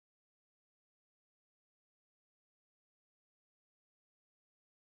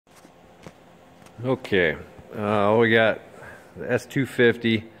Okay, we got the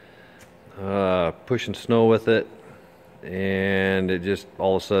S250, pushing snow with it, and it just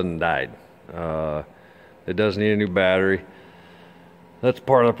all of a sudden died. It does need a new battery. That's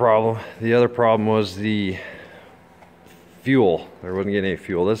part of the problem. The other problem was the fuel. There wasn't getting any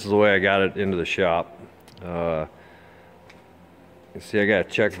fuel. This is the way I got it into the shop. You see I got a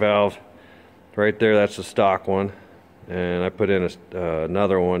check valve right there. That's the stock one. And I put in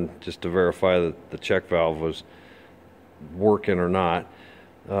another one just to verify that the check valve was working or not.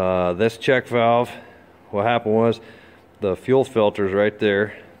 This check valve, what happened was the fuel filter's right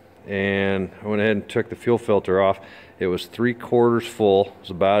there, and I went ahead and took the fuel filter off. It was 3/4 full,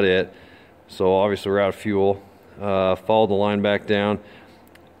 was about it. So obviously we're out of fuel. Followed the line back down,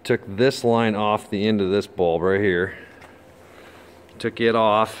 took this line off the end of this bulb right here, took it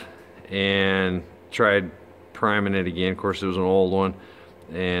off and tried priming it again. Of course it was an old one,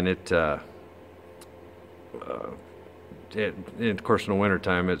 and of course in the winter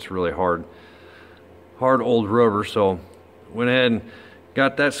time it's really hard old rubber. So went ahead and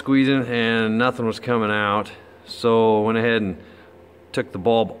got that squeezing and nothing was coming out. So went ahead and took the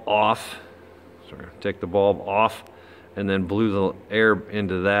bulb off, and then blew the air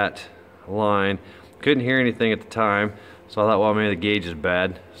into that line. Couldn't hear anything at the time, so I thought, well, maybe the gauge is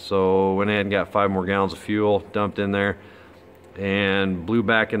bad. So went ahead and got 5 more gallons of fuel, dumped in there, and blew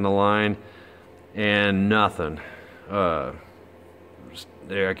back in the line, and nothing. I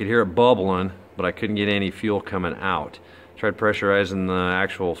could hear it bubbling, but I couldn't get any fuel coming out. Tried pressurizing the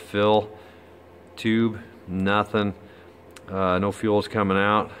actual fill tube, nothing. No fuel was coming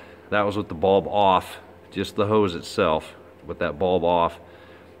out. That was with the bulb off, just the hose itself with that bulb off.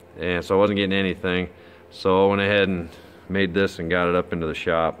 And so I wasn't getting anything. So I went ahead and made this and got it up into the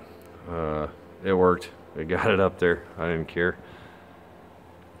shop. It worked. I got it up there. I didn't care.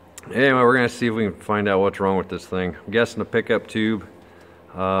 Anyway, we're gonna see if we can find out what's wrong with this thing. I'm guessing the pickup tube.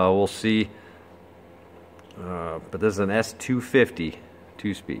 We'll see. But this is an S250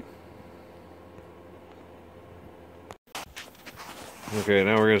 2-speed. Okay,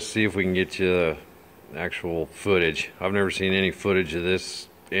 now we're gonna see if we can get you the actual footage. I've never seen any footage of this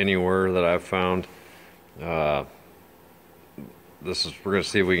anywhere that I've found. We're gonna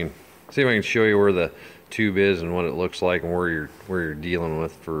see if I can show you where the tube is and what it looks like and where you're dealing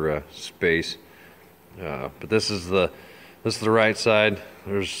with for space. But this is the right side.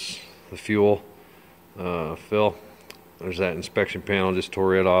 There's the fuel fill. There's that inspection panel. Just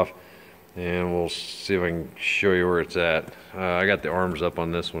tore it off, and we'll see if I can show you where it's at. I got the arms up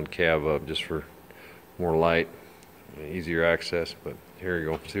on this one, cab up, just for more light, easier access. But here you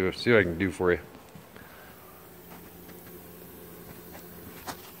go. See what I can do for you.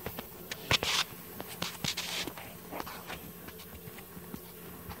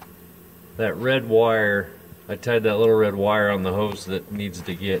 That red wire, I tied that little red wire on the hose that needs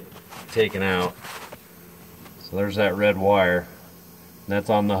to get taken out. So there's that red wire. That's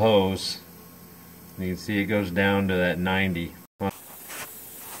on the hose. You can see it goes down to that 90.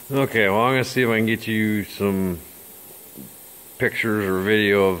 Okay, well, I'm going to see if I can get you some pictures or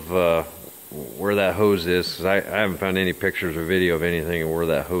video of where that hose is, because I haven't found any pictures or video of anything of where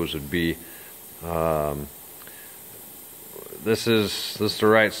that hose would be. This is the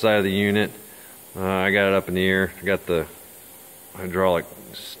right side of the unit. I got it up in the air. I got the hydraulic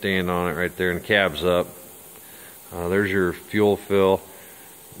stand on it right there, and the cab's up. There's your fuel fill.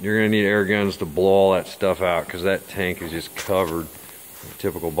 You're going to need air guns to blow all that stuff out, because that tank is just covered.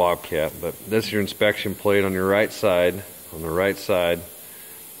 Typical Bobcat. But this is your inspection plate on your right side. On the right side,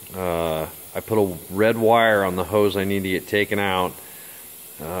 I put a red wire on the hose I need to get taken out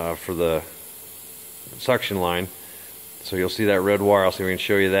for the suction line. So you'll see that red wire. I'll see if we can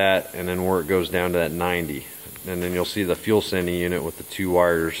show you that, and then where it goes down to that 90. And then you'll see the fuel sending unit with the 2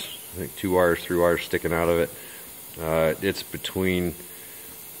 wires, I think 2 wires, 3 wires sticking out of it. It's between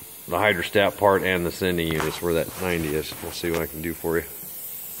the hydrostat part and the sending units where that 90 is. We'll see what I can do for you.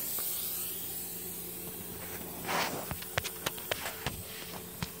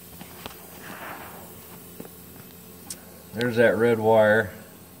 There's that red wire,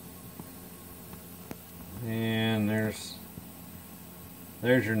 and there's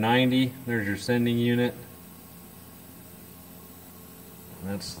your 90. There's your sending unit.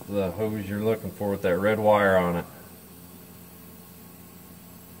 That's the hose you're looking for with that red wire on it.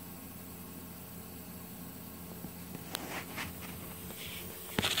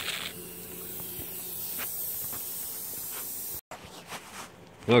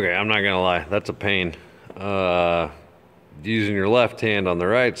 Okay, I'm not gonna lie, that's a pain. Using your left hand on the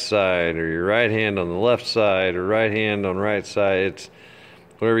right side, or your right hand on the left side, or right hand on right side, it's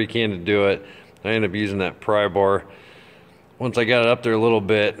whatever you can to do it. I ended up using that pry bar once I got it up there a little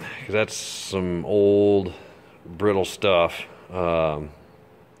bit, because that's some old brittle stuff.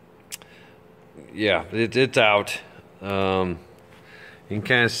 Yeah, it's out. You can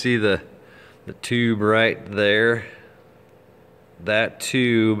kind of see the tube right there. That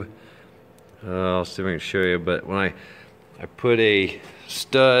tube, I'll see if I can show you, but when I put a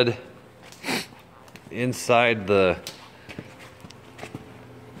stud inside the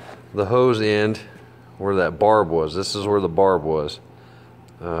hose end where that barb was. This is where the barb was.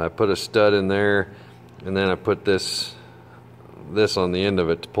 I put a stud in there, and then I put this on the end of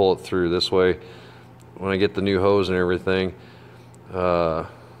it to pull it through. This way, when I get the new hose and everything, I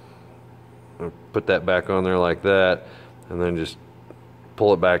put that back on there like that, and then just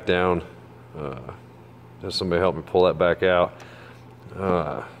pull it back down. Have somebody help me pull that back out.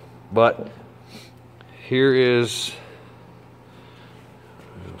 But here is,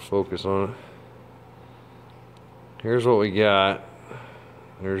 focus on it. Here's what we got.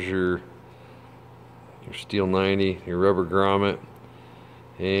 There's your steel 90, your rubber grommet,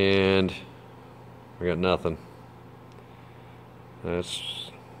 and we got nothing. That's,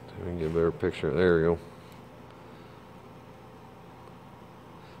 we can get a better picture. There we go.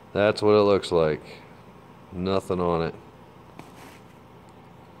 That's what it looks like. Nothing on it.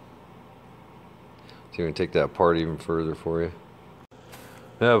 So I'm going to take that apart even further for you.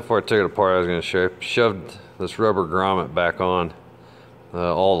 Now, before I took it apart, I was going to show you, shoved this rubber grommet back on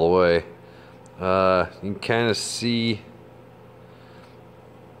all the way. You can kind of see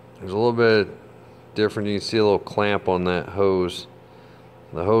there's a little bit different. You can see a little clamp on that hose.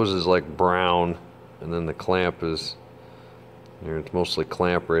 The hose is like brown, and then the clamp is, it's mostly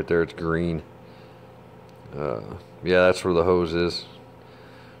clamp right there. It's green. Yeah, that's where the hose is.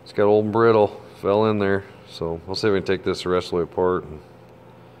 It's got old brittle, fell in there. So we'll see if we can take this the rest of the way apart. And,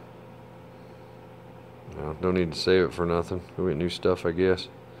 don't need to save it for nothing. We'll get new stuff, I guess.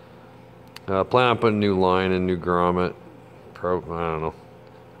 Plan on putting new line and new grommet. I don't know.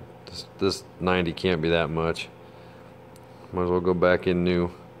 This 90 can't be that much. Might as well go back in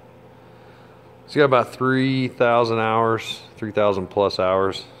new. It's got about 3,000 hours, 3,000 plus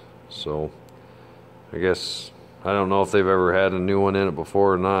hours. So I guess, I don't know if they've ever had a new one in it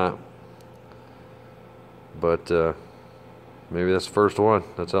before or not. But maybe that's the first one.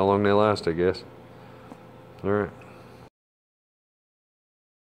 That's how long they last, I guess. All right.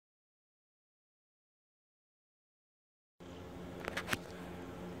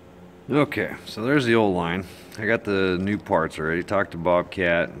 Okay, so there's the old line. I got the new parts already. Talked to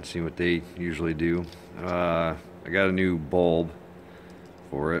Bobcat and see what they usually do. I got a new bulb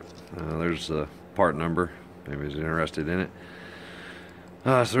for it. There's the part number. If anybody's interested in it.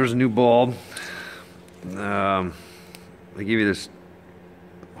 So there's a new bulb. They give you this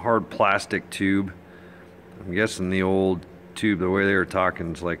hard plastic tube. I'm guessing the old tube, the way they were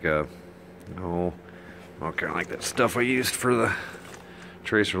talking, is like a, kind of like that stuff I used for the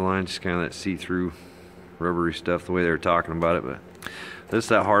tracer line, just kind of that see-through rubbery stuff, the way they were talking about it. But this is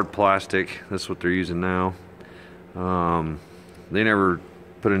that hard plastic. This is what they're using now. They never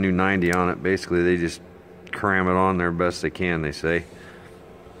put a new 90 on it. Basically, they just cram it on there best they can, they say.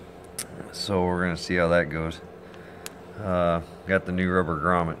 So we're gonna see how that goes. Got the new rubber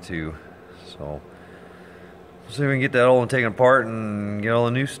grommet too, so we'll see if we can get that old one taken apart and get all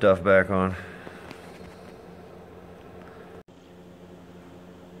the new stuff back on.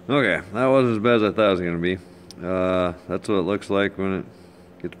 Okay, that wasn't as bad as I thought it was gonna be. That's what it looks like when it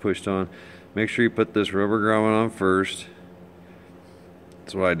gets pushed on. Make sure you put this rubber grommet on first.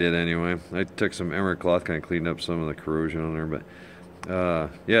 That's what I did anyway. I took some emery cloth, kind of cleaned up some of the corrosion on there, but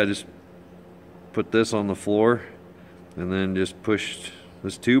yeah, just put this on the floor and then just pushed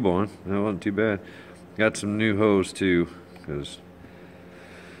this tube on. That wasn't too bad. Got some new hose too, because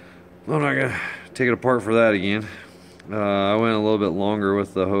I'm not gonna take it apart for that again. I went a little bit longer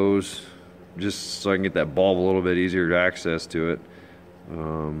with the hose just so I can get that bulb a little bit easier to access to it.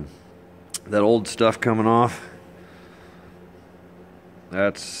 That old stuff coming off,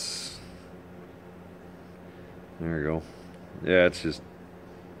 that's, there you go. Yeah, it's just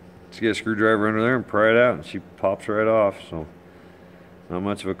get a screwdriver under there and pry it out, and she pops right off. So not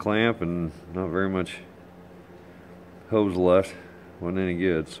much of a clamp and not very much hose left. Wasn't any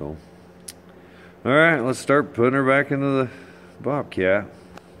good. So all right, let's start putting her back into the Bobcat.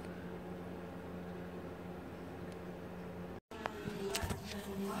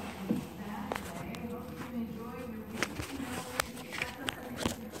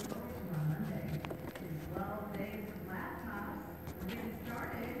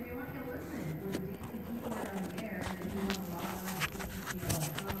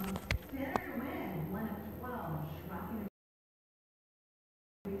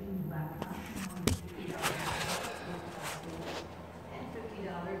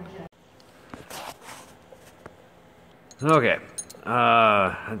 Okay,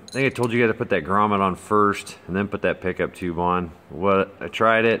 I think I told you guys to put that grommet on first and then put that pickup tube on. I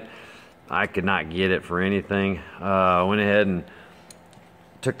tried it, I could not get it for anything. I went ahead and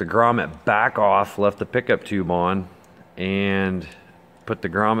took the grommet back off, left the pickup tube on, and put the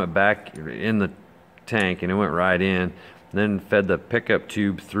grommet back in the tank, and it went right in. Then fed the pickup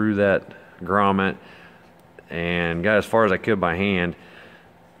tube through that grommet and got as far as I could by hand.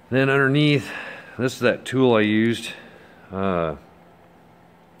 Then underneath, this is that tool I used I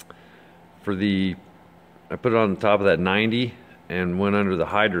put it on the top of that 90 and went under the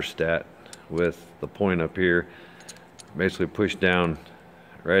hydrostat with the point up here. Basically pushed down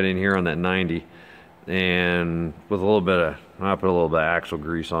right in here on that 90, and with a little bit of, I put a little bit of axle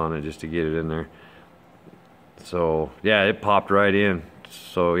grease on it just to get it in there. So yeah, it popped right in.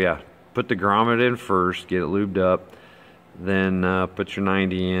 So yeah, put the grommet in first, get it lubed up, then put your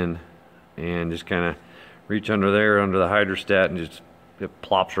 90 in and just kind of reach under there under the hydrostat, and just it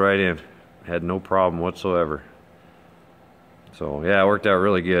plops right in. Had no problem whatsoever. So yeah, it worked out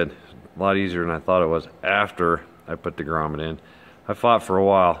really good. A lot easier than I thought it was after I put the grommet in. I fought for a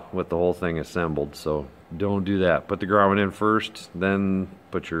while with the whole thing assembled, so don't do that. Put the grommet in first, then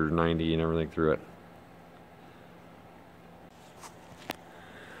put your 90 and everything through it.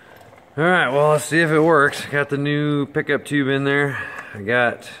 Alright, well, let's see if it works. Got the new pickup tube in there. I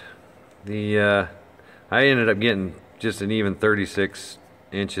got the I ended up getting just an even 36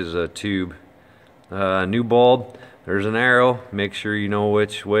 inches of tube. New bulb, there's an arrow. Make sure you know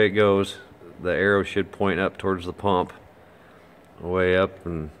which way it goes. The arrow should point up towards the pump, way up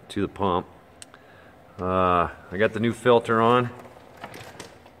and to the pump. I got the new filter on,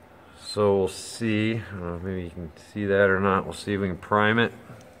 so we'll see. Maybe you can see that or not. We'll see if we can prime it.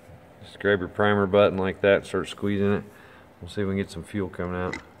 Just grab your primer button like that and start squeezing it. We'll see if we can get some fuel coming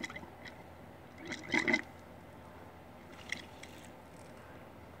out.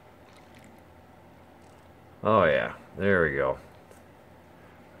 Oh yeah, there we go.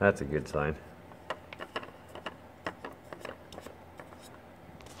 That's a good sign.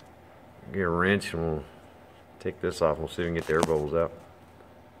 Get a wrench and we'll take this off. We'll see if we can get the air bubbles out.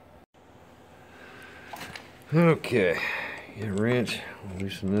 Okay, get a wrench. We'll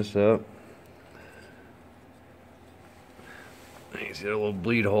loosen this up. You can see a little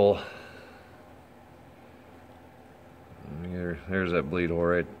bleed hole. There's that bleed hole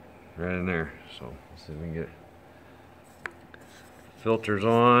right in there. So let's see if we can get filters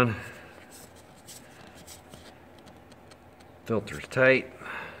on. Filters tight.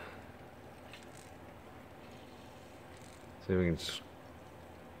 See if we can get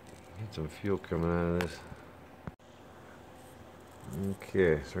some fuel coming out of this.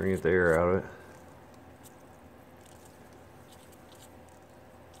 Okay, so we're gonna get the air out of it.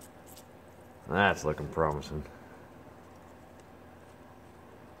 That's looking promising.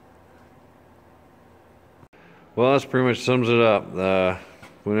 Well, that's pretty much sums it up.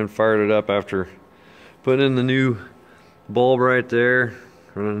 Went and fired it up after putting in the new bulb right there,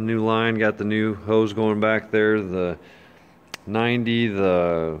 running a new line, got the new hose going back there, the 90,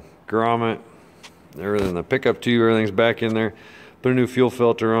 the grommet, everything, the pickup tube, everything's back in there. Put a new fuel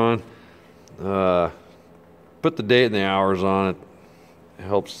filter on. Put the date and the hours on it. It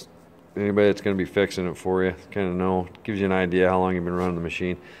helps anybody that's going to be fixing it for you kind of know. Gives you an idea how long you've been running the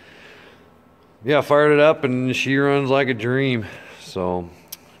machine. Yeah, fired it up and she runs like a dream. So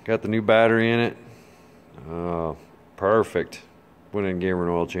got the new battery in it. Perfect. Went in and gave her an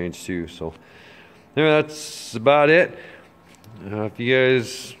oil change too. So anyway, that's about it. If you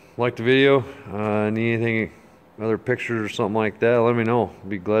guys like the video, need anything, other pictures or something like that, let me know. I'd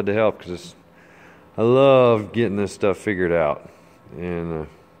be glad to help, because I love getting this stuff figured out, and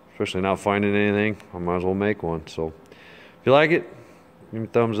especially not finding anything, I might as well make one. So if you like it, give me a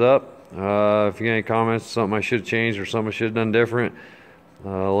thumbs up. If you got any comments, something I should have changed or something I should have done different,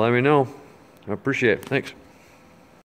 let me know. I appreciate it. Thanks.